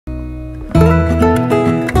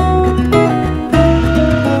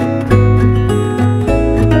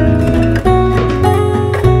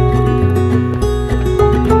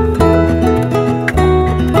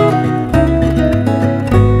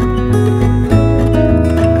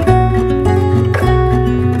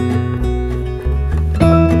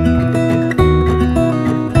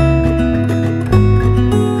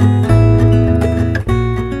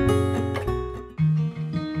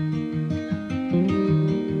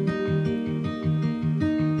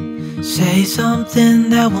Say something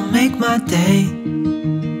that will make my day.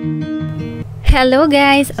 Hello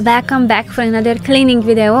guys, welcome back for another cleaning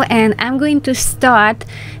video, and I'm going to start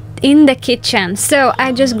in the kitchen. So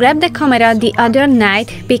I just grabbed the camera the other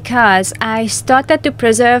night because I started to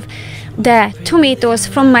preserve the tomatoes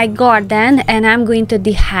from my garden, and I'm going to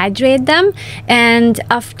dehydrate them, and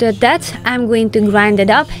after that I'm going to grind it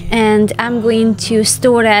up and I'm going to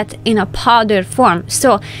store it in a powder form.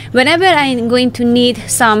 So whenever I'm going to need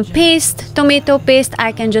some paste, tomato paste,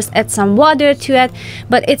 I can just add some water to it,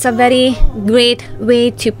 but it's a very great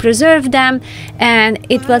way to preserve them, and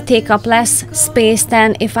it will take up less space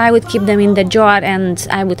than if I would keep them in the jar and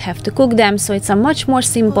I would have to cook them. So it's a much more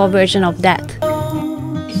simple version of that.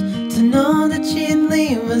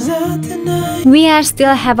 We are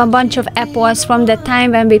still have a bunch of apples from the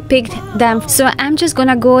time when we picked them, so I'm just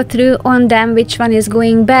gonna go through on them which one is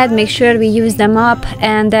going bad, make sure we use them up,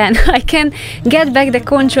 and then I can get back the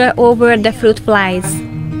control over the fruit flies.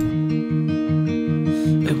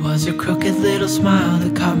 It was a crooked little smile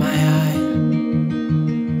that caught my eye.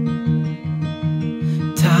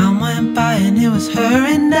 Time went by and it was her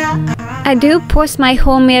and I do post my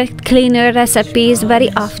homemade cleaner recipes very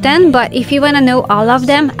often, but if you want to know all of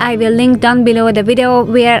them, I will link down below the video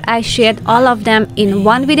where I shared all of them in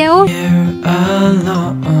one video.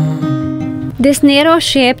 This narrow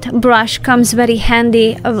shaped brush comes very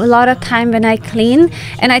handy a lot of time when I clean,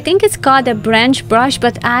 and I think it's called a branch brush,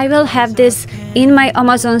 but I will have this in my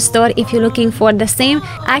Amazon store if you're looking for the same.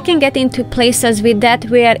 I can get into places with that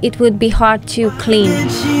where it would be hard to clean.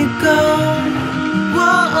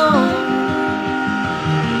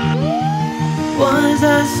 Was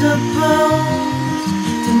I supposed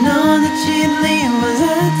to know that she'd leave? Was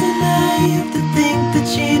I too naive to think that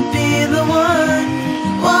she'd be the one?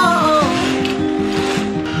 Whoa.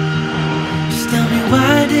 Just tell me,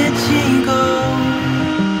 why did she go?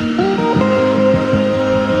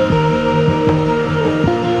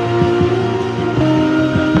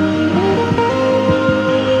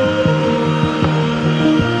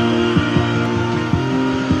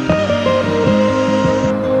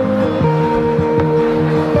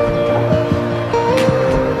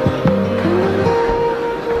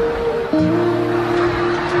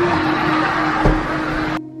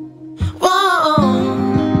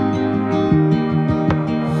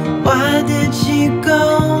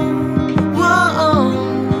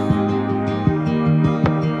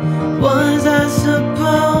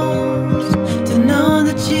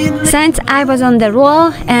 Since I was on the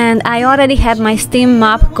roll and I already had my steam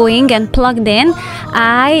mop going and plugged in,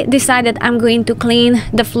 I decided I'm going to clean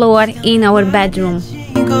the floor in our bedroom.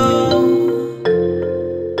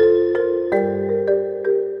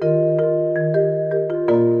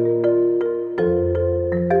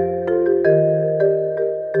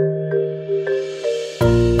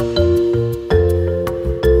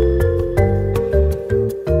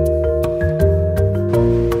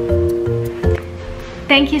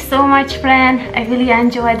 Thank you so much, friend. I really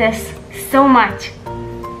enjoyed this so much.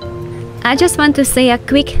 I just want to say a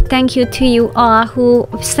quick thank you to you all who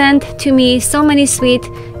sent to me so many sweet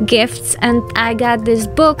gifts, and I got this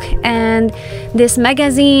book and this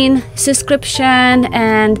magazine subscription,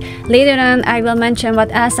 and later on I will mention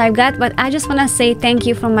what else I got, but I just want to say thank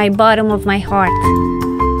you from my bottom of my heart.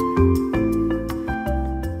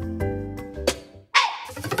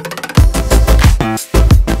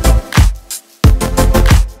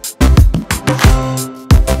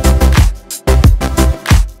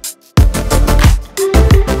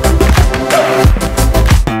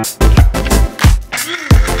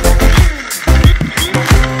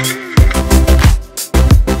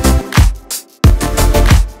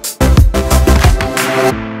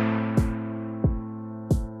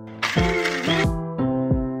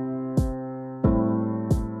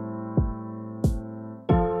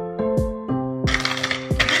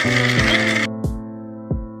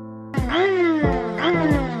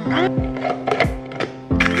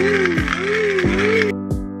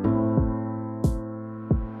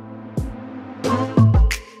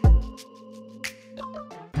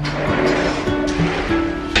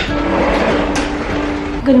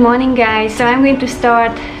 Good morning guys. So I'm going to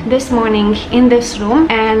start this morning in this room,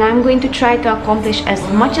 and I'm going to try to accomplish as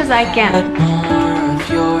much as I can. More of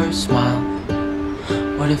your smile.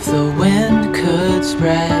 What if the wind could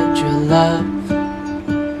spread your love?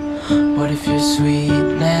 What if your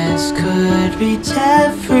sweetness could reach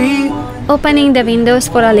everyone? Opening the windows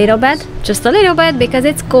for a little bit, just a little bit because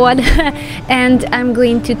it's cold, and I'm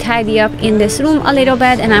going to tidy up in this room a little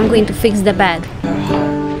bit, and I'm going to fix the bed.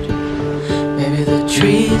 Maybe the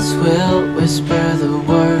trees will whisper the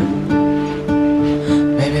word.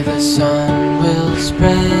 Maybe the sun will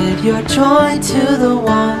spread your joy to the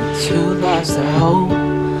ones who lost their hope.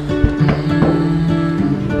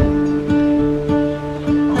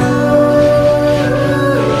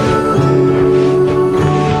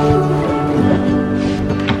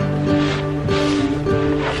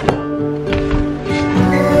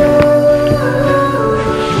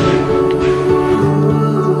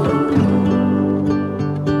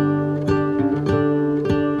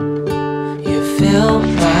 Fill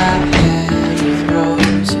my head with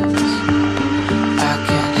roses. I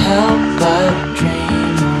can't help but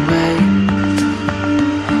dream away,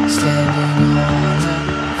 standing on a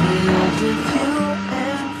field with you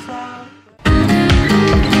and flowers.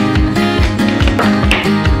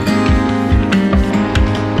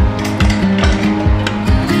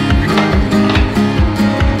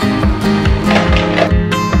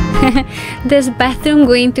 This bathroom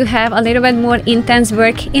going to have a little bit more intense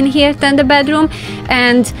work in here than the bedroom,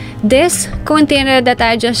 and this container that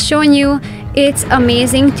I just shown you, it's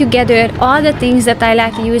amazing to gather all the things that I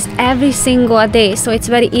like to use every single day. So it's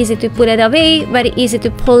very easy to put it away, very easy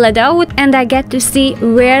to pull it out, and I get to see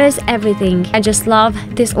where is everything. I just love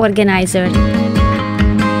this organizer.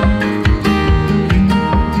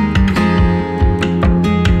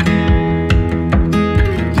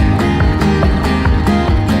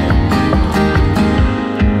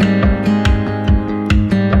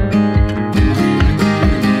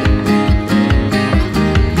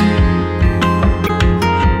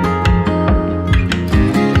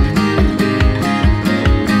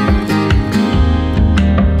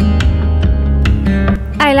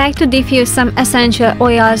 I like to diffuse some essential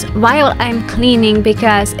oils while I'm cleaning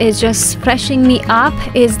because it's just freshening me up.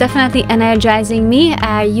 It's definitely energizing me.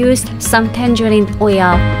 I used some tangerine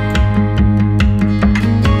oil.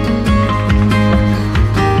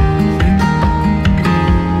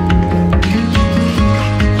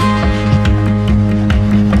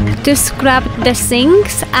 To scrub the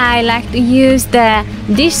sinks, I like to use the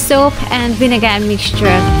dish soap and vinegar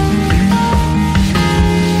mixture.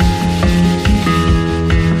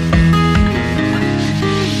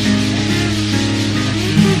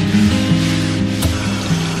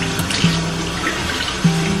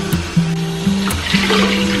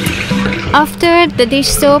 After the dish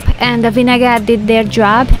soap and the vinegar did their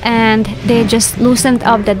job and they just loosened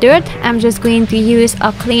up the dirt, I'm just going to use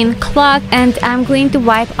a clean cloth and I'm going to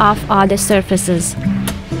wipe off all the surfaces.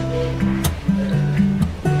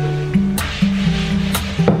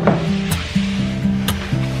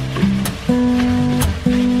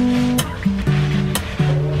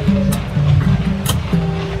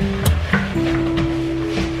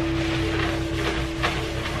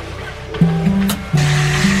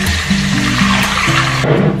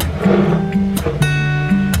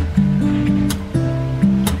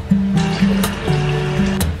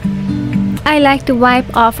 I like to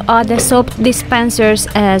wipe off all the soap dispensers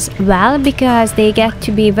as well because they get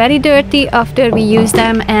to be very dirty after we use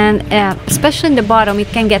them, and especially in the bottom it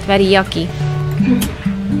can get very yucky.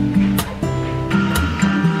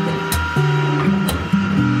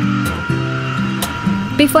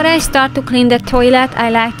 Before I start to clean the toilet, I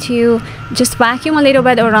like to just vacuum a little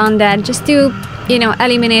bit around that just to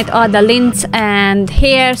eliminate all the lint and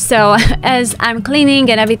hair. So as I'm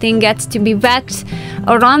cleaning and everything gets to be wet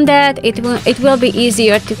around that, it will be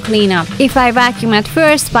easier to clean up if I vacuum it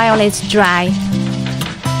first while it's dry.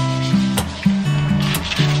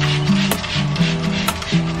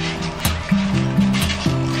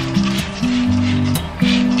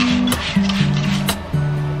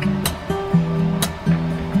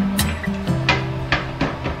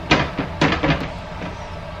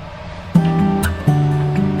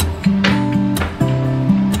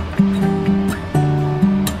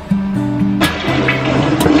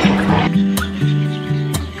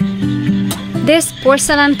 This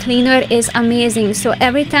porcelain cleaner is amazing. So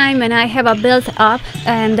every time when I have a built up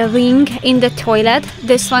and the ring in the toilet,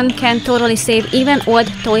 this one can totally save even old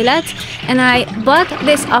toilets. And I bought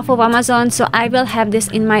this off of Amazon, so I will have this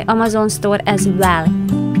in my Amazon store as well.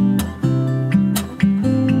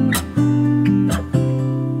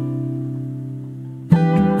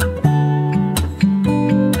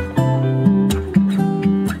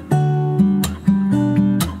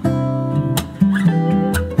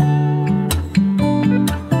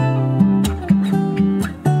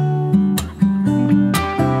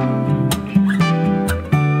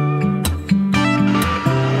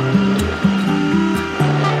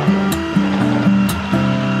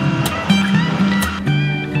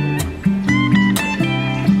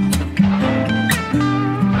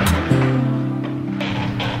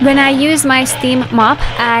 When I use my steam mop,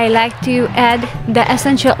 I like to add the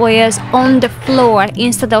essential oils on the floor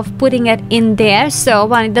instead of putting it in there, so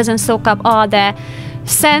one, it doesn't soak up all the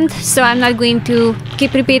scent, so I'm not going to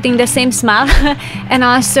keep repeating the same smell. And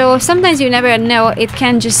also sometimes you never know, it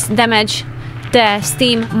can just damage the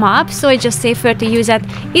steam mop, so it's just safer to use it.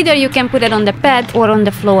 Either you can put it on the bed or on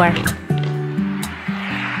the floor.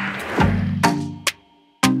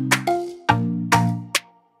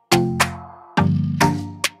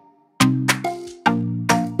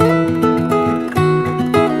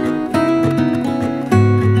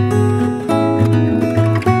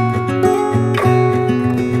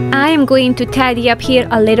 I'm going to tidy up here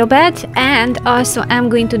a little bit, and also I'm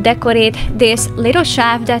going to decorate this little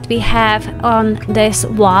shelf that we have on this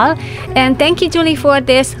wall. And thank you, Julie, for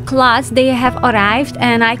this cloths. They have arrived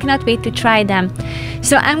and I cannot wait to try them.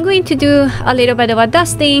 So I'm going to do a little bit of a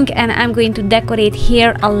dusting and I'm going to decorate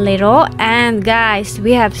here a little. And guys,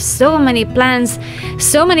 we have so many plans,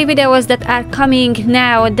 so many videos that are coming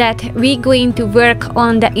now that we're going to work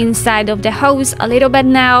on the inside of the house a little bit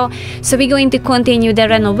now. So we're going to continue the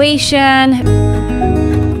renovation.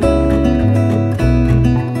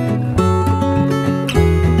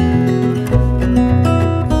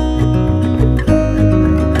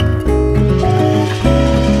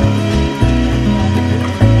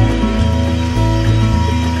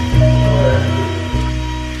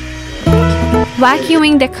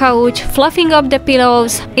 Vacuuming the couch, fluffing up the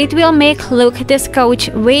pillows, it will make look this couch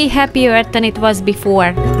way happier than it was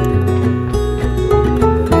before.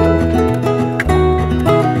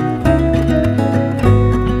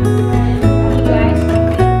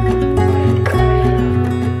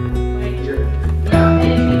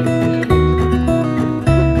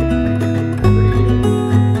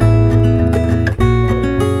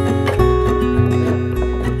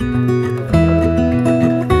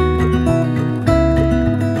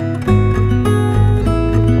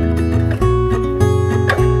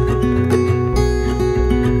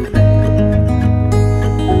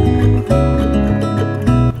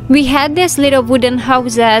 We had these little wooden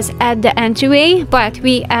houses at the entryway, but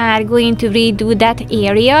we are going to redo that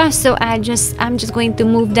area, so I'm just going to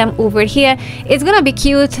move them over here. It's gonna be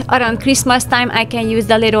cute. Around Christmas time I can use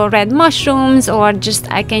the little red mushrooms, or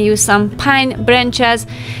just I can use some pine branches.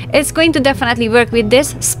 It's going to definitely work with this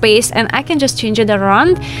space and I can just change it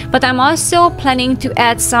around, but I'm also planning to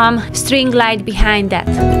add some string light behind that.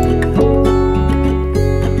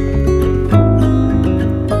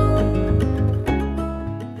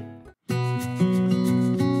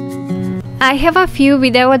 I have a few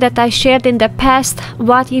videos that I shared in the past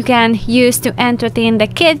what you can use to entertain the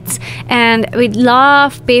kids, and we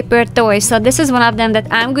love paper toys, so this is one of them that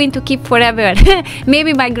I'm going to keep forever.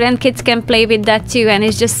 Maybe my grandkids can play with that too, and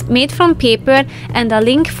it's just made from paper, and the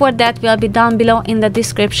link for that will be down below in the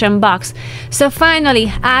description box. So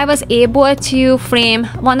finally I was able to frame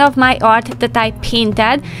one of my art that I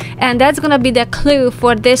painted, and that's gonna be the clue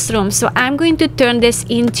for this room. So I'm going to turn this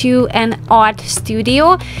into an art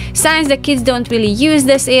studio. Since the kids don't really use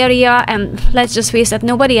this area, and let's just face it,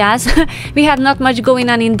 nobody has, we have not much going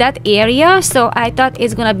on in that area, so I thought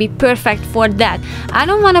it's gonna be perfect for that. I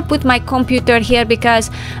don't want to put my computer here because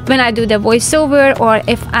when I do the voiceover or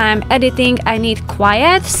if I'm editing I need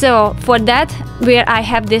quiet, so for that, where I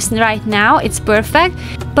have this right now, it's perfect.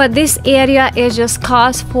 But this area is just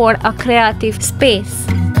calls for a creative space.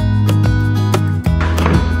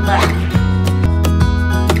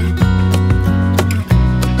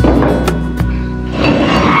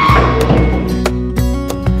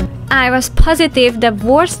 I was positive the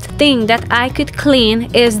worst thing that I could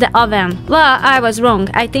clean is the oven. Well, I was wrong.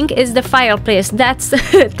 I think it's the fireplace that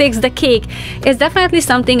takes the cake. It's definitely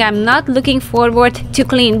something I'm not looking forward to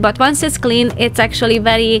clean, but once it's clean, it's actually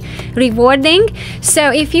very rewarding. So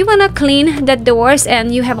if you want to clean the doors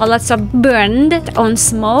and you have a lots of burned on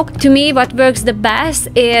smoke, to me what works the best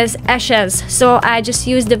is ashes. So I just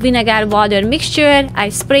use the vinegar water mixture, I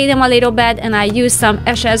spray them a little bit, and I use some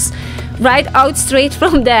ashes right out straight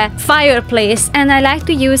from the fireplace, and I like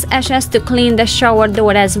to use ashes to clean the shower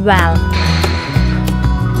door as well.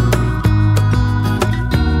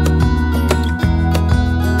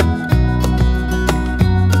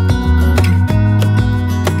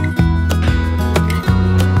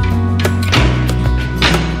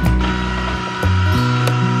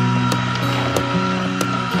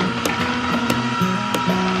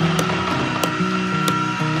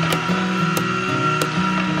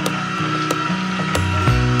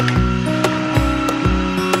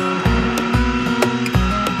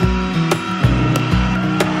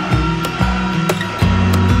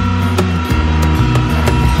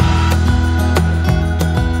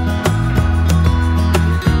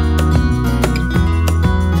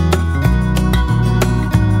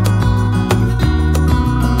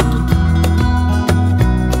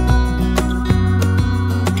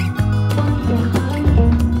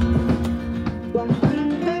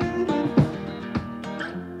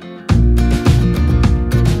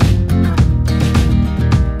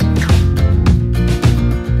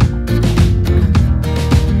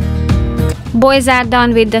 boys are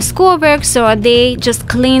done with the schoolwork, so they just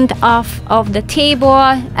cleaned off of the table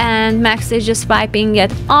and Max is just wiping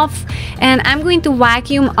it off, and I'm going to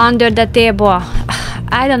vacuum under the table.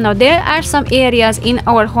 I don't know, there are some areas in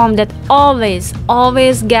our home that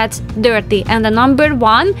always get dirty, and the number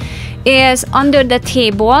one is under the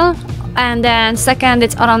table, and then second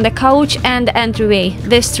it's around the couch and the entryway.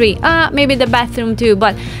 These three, maybe the bathroom too,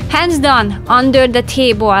 but hands down under the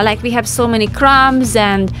table. Like, we have so many crumbs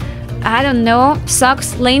and I don't know,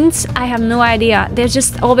 socks, lint, I have no idea. There's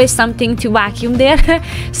just always something to vacuum there.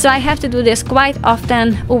 So I have to do this quite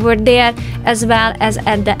often over there as well as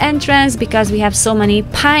at the entrance, because we have so many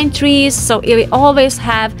pine trees, so we always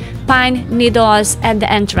have pine needles at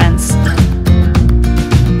the entrance.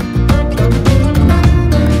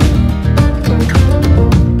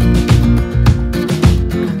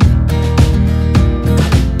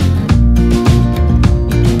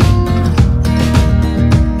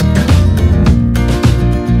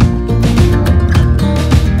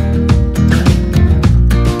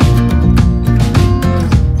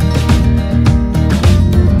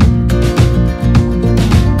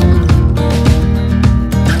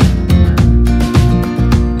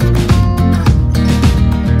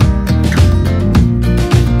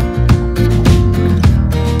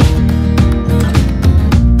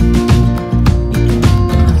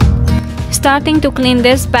 Starting to clean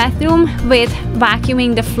this bathroom with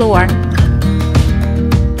vacuuming the floor.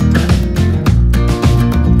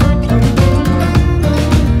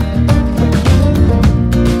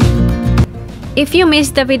 If you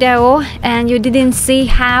missed the video and you didn't see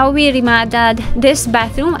how we remodeled this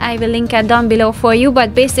bathroom, I will link it down below for you.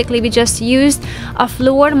 But basically we just used a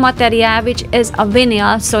floor material which is a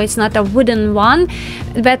vinyl, so it's not a wooden one,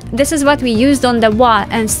 but this is what we used on the wall.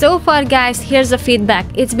 And so far guys, here's the feedback.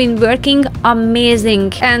 It's been working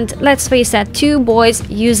amazing, and let's face it, 2 boys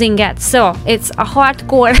using it, so it's a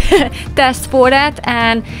hardcore test for that,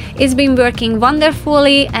 and it's been working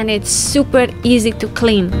wonderfully and it's super easy to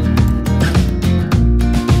clean.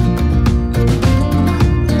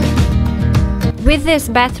 With this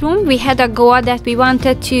bathroom, we had a goal that we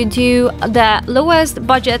wanted to do the lowest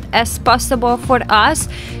budget as possible for us.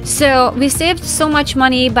 So we saved so much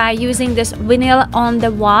money by using this vinyl on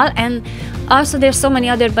the wall, and also there's so many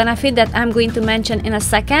other benefits that I'm going to mention in a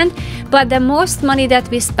second. But the most money that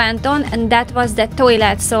we spent on, and that was the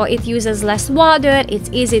toilet. So it uses less water, it's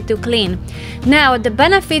easy to clean. Now the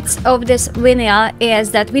benefits of this vinyl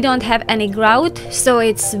is that we don't have any grout, so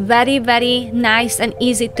it's very nice and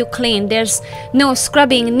easy to clean. There's no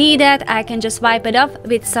scrubbing needed. I can just wipe it off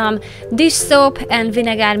with some dish soap and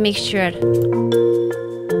vinegar mixture.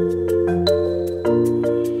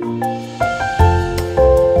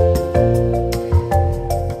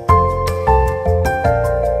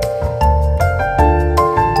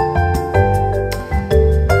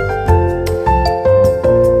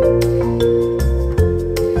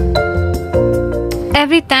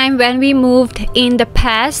 Every time when we moved in the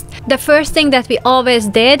past, the first thing that we always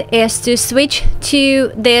did is to switch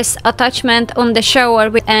to this attachment on the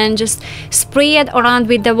shower and just spray it around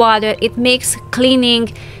with the water. It makes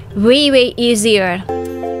cleaning way easier.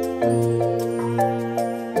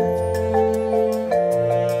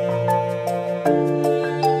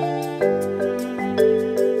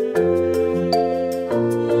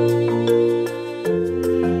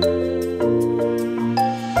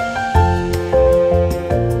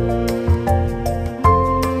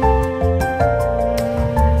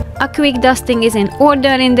 Quick dusting is in order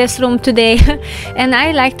in this room today. And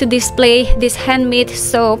I like to display these handmade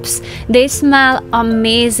soaps. They smell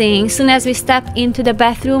amazing. Soon as we step into the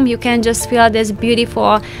bathroom, you can just feel this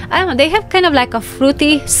beautiful, I don't know, they have kind of like a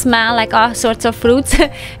fruity smell, like all sorts of fruits.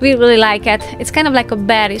 We really like it. It's kind of like a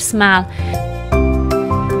berry smell.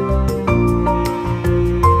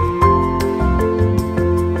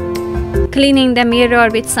 Cleaning the mirror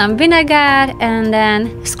with some vinegar, and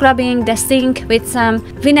then scrubbing the sink with some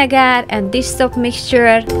vinegar and dish soap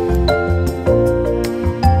mixture.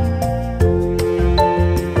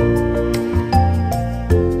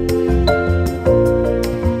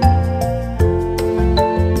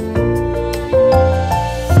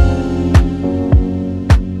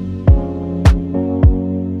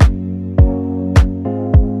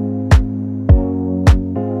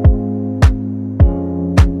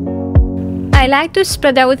 I like to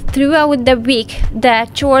spread out throughout the week the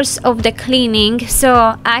chores of the cleaning,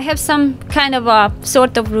 so I have some kind of a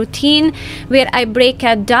sort of routine where I break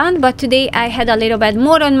it down, but today I had a little bit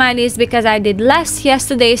more on my list because I did less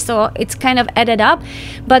yesterday, so it's kind of added up.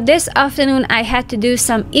 But this afternoon I had to do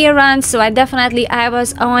some errands, so I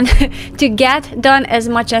was on to get done as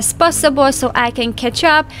much as possible so I can catch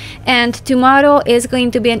up, and tomorrow is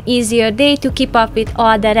going to be an easier day to keep up with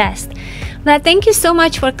all the rest. Now, thank you so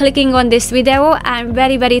much for clicking on this video. I'm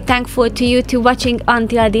very thankful to you to watching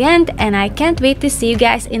until the end, and I can't wait to see you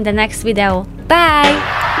guys in the next video. Bye!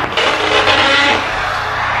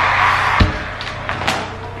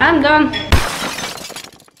 I'm done.